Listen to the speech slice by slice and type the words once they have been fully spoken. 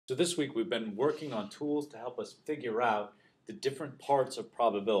So this week we've been working on tools to help us figure out the different parts of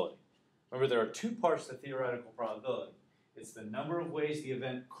probability. Remember, there are two parts to theoretical probability. It's the number of ways the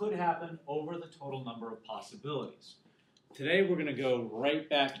event could happen over the total number of possibilities. Today we're going to go right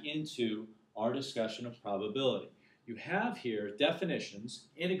back into our discussion of probability. You have here definitions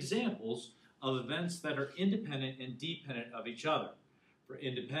and examples of events that are independent and dependent of each other. For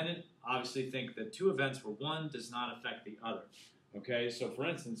independent, obviously think that two events where one does not affect the other. Okay, so for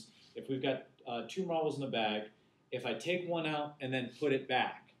instance, if we've got two marbles in the bag, if I take one out and then put it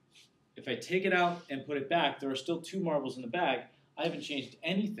back, if I take it out and put it back, there are still two marbles in the bag. I haven't changed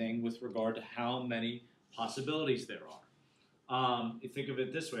anything with regard to how many possibilities there are. You think of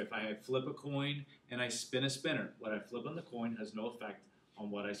it this way: if I flip a coin and I spin a spinner, what I flip on the coin has no effect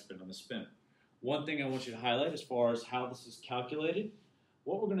on what I spin on the spinner. One thing I want you to highlight as far as how this is calculated,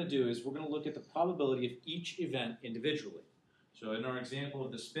 what we're going to do is we're going to look at the probability of each event individually. So in our example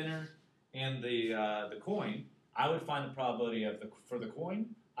of the spinner and the coin, I would find the probability for the coin,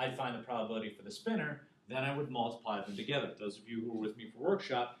 I'd find the probability for the spinner, then I would multiply them together. Those of you who were with me for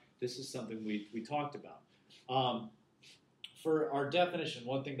workshop, this is something we talked about. For our definition,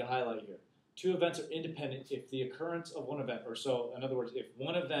 one thing to highlight here, two events are independent if the occurrence of one event, or so, in other words, if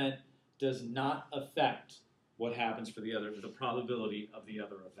one event does not affect what happens for the other, the probability of the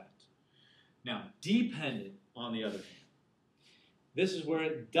other event. Now, dependent, on the other hand, this is where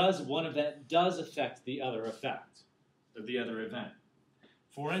one event does affect the other effect, or the other event.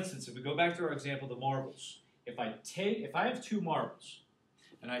 For instance, if we go back to our example of the marbles, if I have two marbles,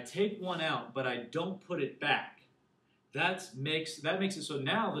 and I take one out, but I don't put it back, that makes it so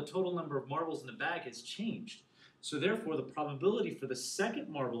now the total number of marbles in the bag has changed. So therefore, the probability for the second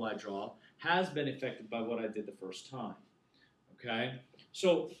marble I draw has been affected by what I did the first time. Okay?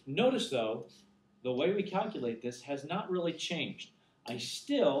 So notice, though, the way we calculate this has not really changed. I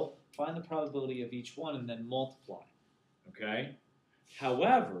still find the probability of each one and then multiply. Okay?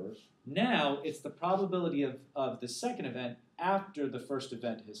 However, now it's the probability of the second event after the first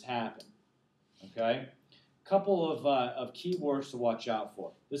event has happened. Okay? Couple of key words to watch out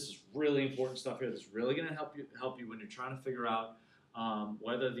for. This is really important stuff here. This is really going to help you when you're trying to figure out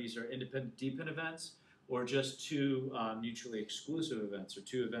whether these are independent, dependent events or just two mutually exclusive events or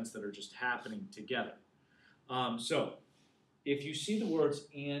two events that are just happening together. So, if you see the words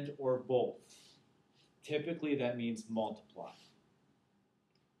and or both, typically that means multiply.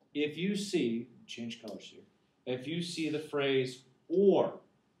 If you see, change colors here, if you see the phrase or,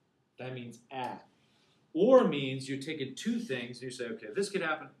 that means add. Or means you're taking two things and you say, okay, this could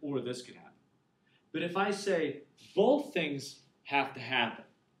happen or this could happen. But if I say both things have to happen,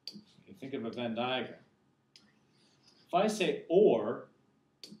 you think of a Venn diagram. If I say or,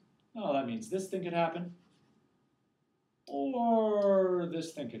 oh, that means this thing could happen or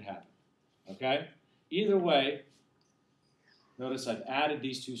this thing could happen. Okay? Either way, notice I've added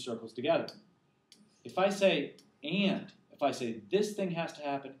these two circles together. If I say and, if I say this thing has to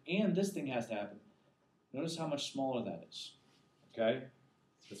happen and this thing has to happen, notice how much smaller that is. Okay?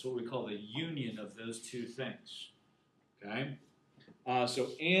 That's what we call the union of those two things. Okay?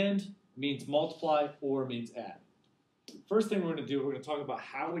 So and means multiply, or means add. First thing we're going to do, we're going to talk about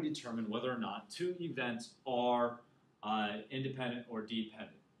how we determine whether or not two events are independent or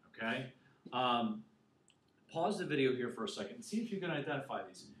dependent. Okay? Pause the video here for a second and see if you can identify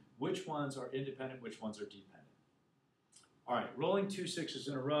these. Which ones are independent, which ones are dependent. All right, rolling two sixes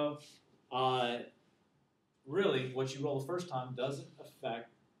in a row. Really, what you roll the first time doesn't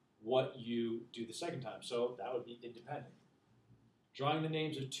affect what you do the second time, so that would be independent. Drawing the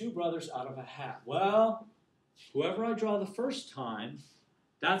names of two brothers out of a hat. Well, whoever I draw the first time,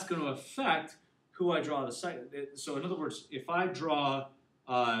 that's going to affect who I draw the second. So in other words, if I draw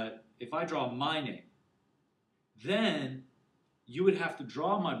my name, then you would have to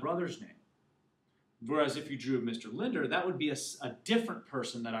draw my brother's name. Whereas if you drew Mr. Linder, that would be a different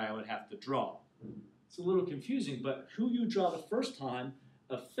person that I would have to draw. It's a little confusing, but who you draw the first time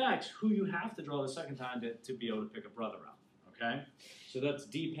affects who you have to draw the second time to be able to pick a brother out, okay? So that's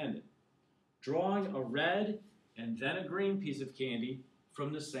dependent. Drawing a red and then a green piece of candy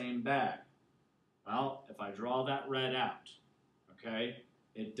from the same bag. Well, if I draw that red out, okay,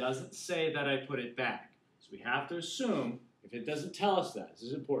 it doesn't say that I put it back. So we have to assume, if it doesn't tell us that, this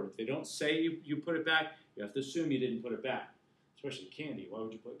is important, if they don't say you put it back, you have to assume you didn't put it back, especially candy. Why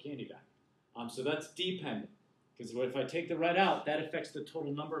would you put candy back? So that's dependent, because if I take the red out, that affects the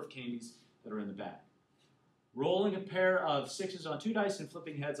total number of candies that are in the bag. Rolling a pair of sixes on two dice and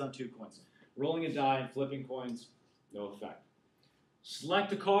flipping heads on two coins. Rolling a die and flipping coins, no effect.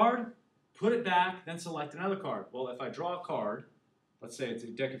 Select a card, put it back, then select another card. Well, if I draw a card, Let's say it's a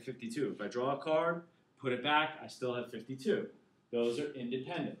deck of 52. If I draw a card, put it back, I still have 52. Those are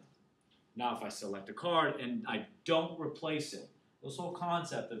independent. Now if I select a card and I don't replace it, this whole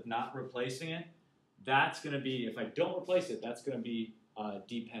concept of not replacing it, that's going to be, if I don't replace it, that's going to be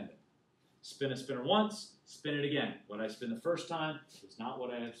dependent. Spin a spinner once, spin it again. What I spin the first time is not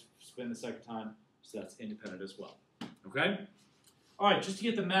what I spin the second time, so that's independent as well. Okay? All right, just to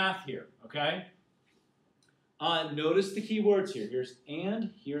get the math here, okay? Notice the key words here. Here's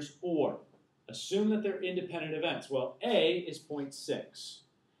and, here's or. Assume that they're independent events. Well, A is 0.6.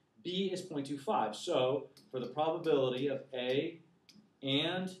 B is 0.25. So for the probability of A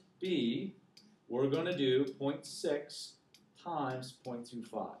and B, we're going to do 0.6 times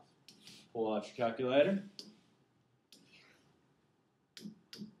 0.25. Pull out your calculator.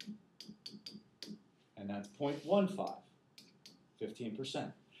 And that's 0.15,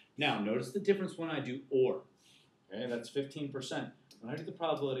 15%. Now, notice the difference when I do or. Okay, that's 15%. When I do the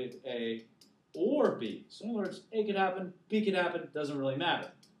probability of A or B, so in other words, A could happen, B could happen, doesn't really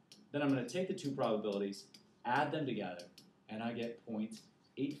matter. Then I'm going to take the two probabilities, add them together, and I get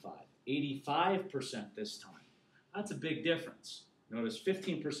 0.85. 85% this time. That's a big difference. Notice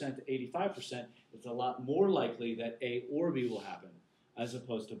 15% to 85%, it's a lot more likely that A or B will happen as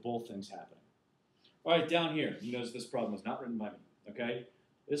opposed to both things happening. All right, down here, you notice this problem was not written by me, okay?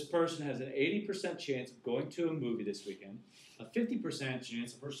 This person has an 80% chance of going to a movie this weekend, a 50%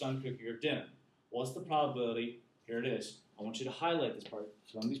 chance of her son cooking her dinner. What's the probability? Here it is. I want you to highlight this part.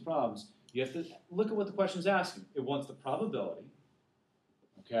 Some of these problems, you have to look at what the question is asking. It wants the probability,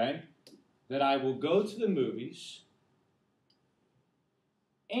 okay, that I will go to the movies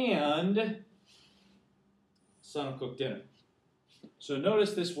and son will cook dinner. So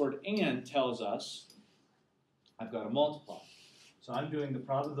notice this word and tells us I've got to multiply. So I'm doing the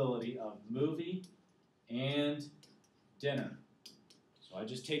probability of movie and dinner. So I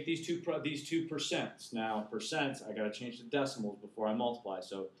just take these two percents. Now percents, I got to change the decimals before I multiply.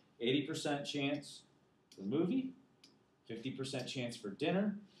 So 80% chance for movie, 50% chance for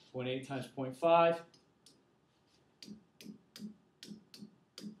dinner, 0.8 times 0.5,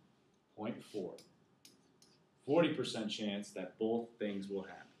 0.4. 40% chance that both things will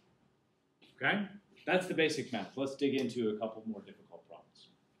happen. Okay? That's the basic math. Let's dig into a couple more difficult problems.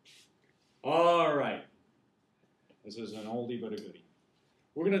 All right. This is an oldie but a goodie.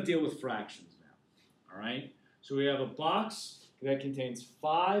 We're going to deal with fractions now. All right? So we have a box that contains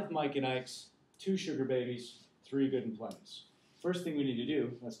 5 Mike and Ikes, 2 sugar babies, 3 good and plenties. First thing we need to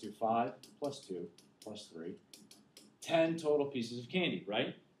do, let's do 5 plus 2 plus 3. 10 total pieces of candy,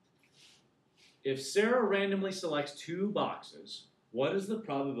 right? If Sarah randomly selects 2 boxes, what is the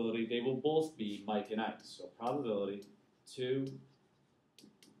probability they will both be Mike and Ikes? So probability 2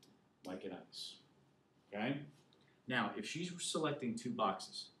 Mike and Ikes. Okay? Now, if she's selecting 2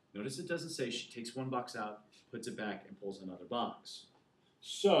 boxes, notice it doesn't say she takes 1 box out, puts it back, and pulls another box.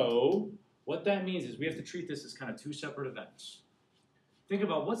 So what that means is we have to treat this as kind of 2 separate events. Think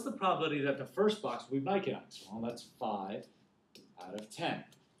about what's the probability that the first box will be Mike and Ikes? Well, that's 5 out of 10.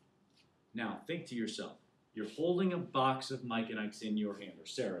 Now, think to yourself. You're holding a box of Mike and Ikes in your hand, or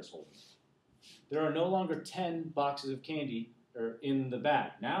Sarah's holding it. There are no longer 10 boxes of candy in the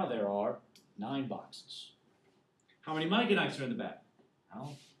bag. Now there are 9 boxes. How many Mike and Ikes are in the bag?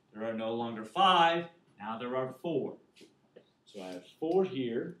 Well, there are no longer 5. Now there are 4. So I have 4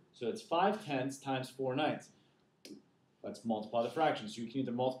 here. So it's 5/10 times 4/9. Let's multiply the fractions. So you can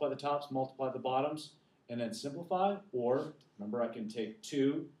either multiply the tops, multiply the bottoms, and then simplify. Or, remember, I can take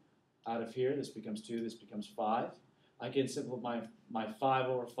 2 out of here. This becomes 2. This becomes 5. I can simplify my 5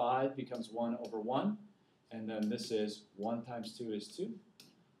 over 5 becomes 1 over 1. And then this is 1 times 2 is 2.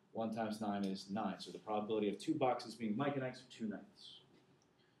 1 times 9 is 9. So the probability of 2 boxes being Mike and Ikes are 2 ninths.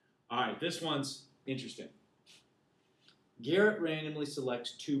 All right, this one's interesting. Garrett randomly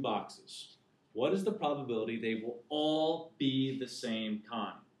selects 2 boxes. What is the probability they will all be the same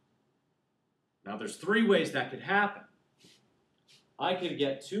kind? Now, there's 3 ways that could happen. I could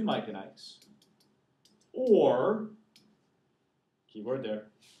get 2 Mike and Ikes, or, keyword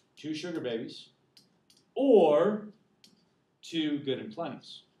there, 2 sugar babies, or 2 good and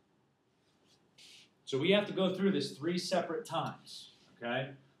plenties. So we have to go through this 3 separate times,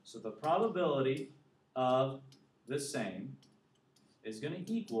 okay? So the probability of the same is going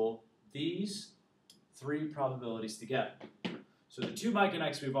to equal these 3 probabilities together. So the 2 Mike and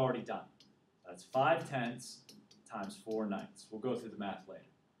Ikes we've already done. That's 5/10 times 4/9. We'll go through the math later.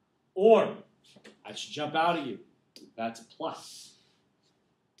 Or, I should jump out at you. That's plus.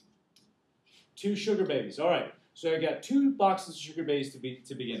 2 sugar babies. All right. So I got 2 boxes of sugar babies to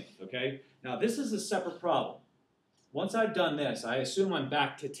begin with, okay? Now, this is a separate problem. once I've done this, I assume I'm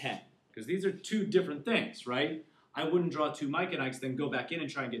back to 10, because these are two different things, right? I wouldn't draw two Mike and Ikes, then go back in and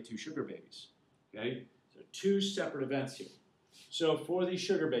try and get two sugar babies, okay? So two separate events here. So for these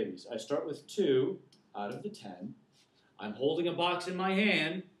sugar babies, I start with 2 out of the 10. I'm holding a box in my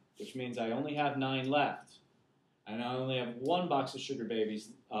hand, which means I only have 9 left. And I only have 1 box of sugar babies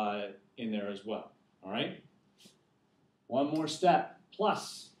in there as well, all right? One more step,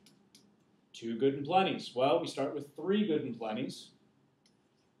 plus 2 good and plenties. Well, we start with 3 good and plenties.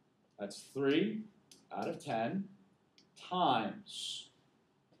 That's 3 out of 10 times,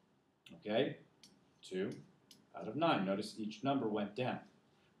 okay, 2 out of 9. Notice each number went down,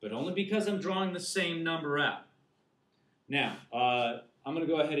 but only because I'm drawing the same number out. Now, I'm going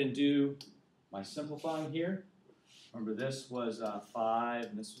to go ahead and do my simplifying here. Remember, this was 5,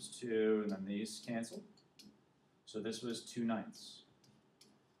 and this was 2, and then these cancel. So this was 2/9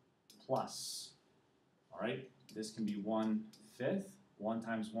 plus, all right, this can be 1/5. 1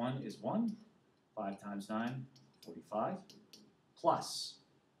 times 1 is 1. 5 times 9, 45. Plus,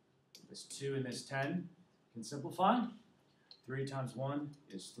 this 2 and this 10 can simplify. 3 times 1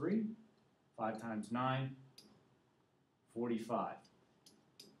 is 3. 5 times 9, 45.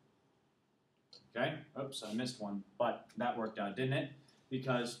 Okay, oops, I missed one, but that worked out, didn't it?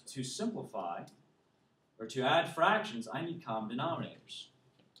 Because to simplify, or to add fractions, I need common denominators.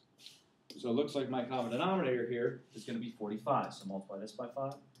 So it looks like my common denominator here is going to be 45. So multiply this by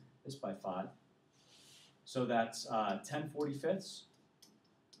 5, this by 5. So that's 10 45ths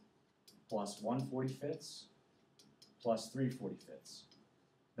plus 1 45ths plus 3 45ths.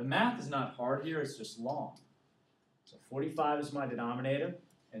 The math is not hard here, it's just long. So 45 is my denominator,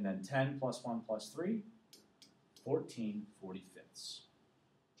 and then 10 plus 1 plus 3, 14 45ths.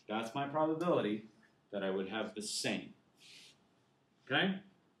 That's my probability that I would have the same. Okay?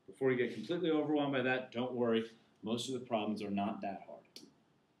 Before you get completely overwhelmed by that, don't worry. Most of the problems are not that hard.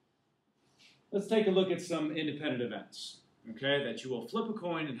 Let's take a look at some independent events, okay, that you will flip a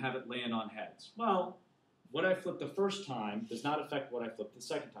coin and have it land on heads. Well, what I flipped the first time does not affect what I flipped the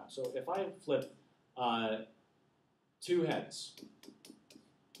second time. So if I flip 2 heads,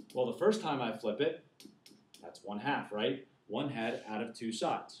 well, the first time I flip it, that's 1/2, right? 1 head out of 2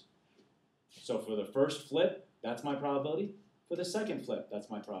 sides. So for the first flip, that's my probability. For the second flip, that's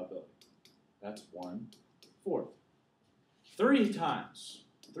my probability. That's 1/4. 3 times,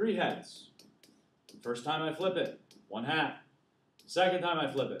 3 heads. First time I flip it, 1/2. Second time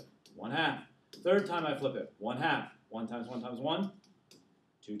I flip it, 1/2. Third time I flip it, 1/2. 1 times 1 times 1.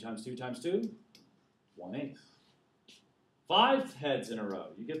 2 times 2 times 2, 1/8. 5 heads in a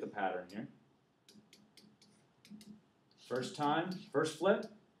row. You get the pattern here. First time, first flip,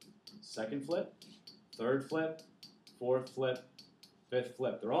 second flip, third flip, fourth flip, fifth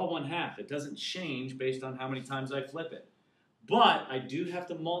flip. They're all 1/2. It doesn't change based on how many times I flip it. But I do have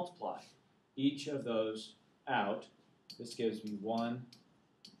to multiply each of those out. This gives me 1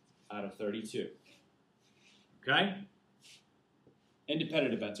 out of 32. Okay?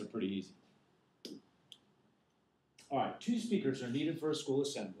 Independent events are pretty easy. All right, 2 speakers are needed for a school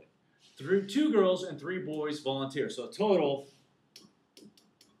assembly. 2 girls and 3 boys volunteer. So total,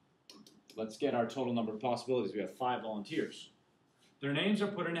 let's get our total number of possibilities. We have 5 volunteers. Their names are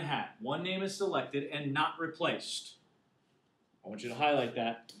put in a hat. One name is selected and not replaced. I want you to highlight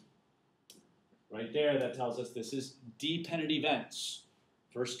that. Right there, that tells us this is dependent events.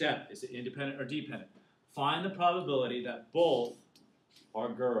 First step, is it independent or dependent? Find the probability that both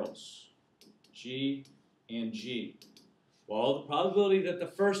are girls, G and G. Well, the probability that the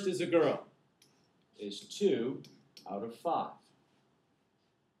first is a girl is 2 out of 5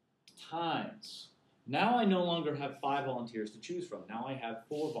 times. Now I no longer have 5 volunteers to choose from. Now I have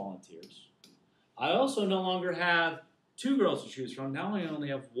 4 volunteers. I also no longer have 2 girls to choose from. Now I only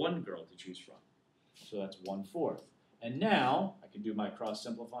have 1 girl to choose from. So that's 1/4. And now I can do my cross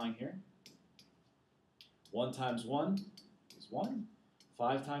simplifying here. 1 times 1 is 1.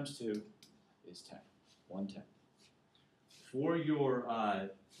 5 times 2 is 10. 1/10. For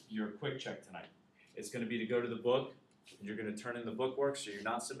your quick check tonight, it's going to be to go to the book, and you're going to turn in the bookwork so you're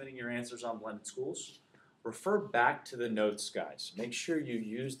not submitting your answers on blended schools. Refer back to the notes, guys. Make sure you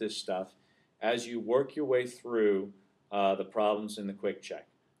use this stuff as you work your way through the problems in the quick check.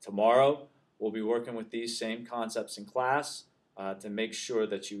 Tomorrow, we'll be working with these same concepts in class to make sure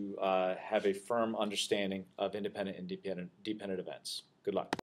that you have a firm understanding of independent and dependent events. Good luck.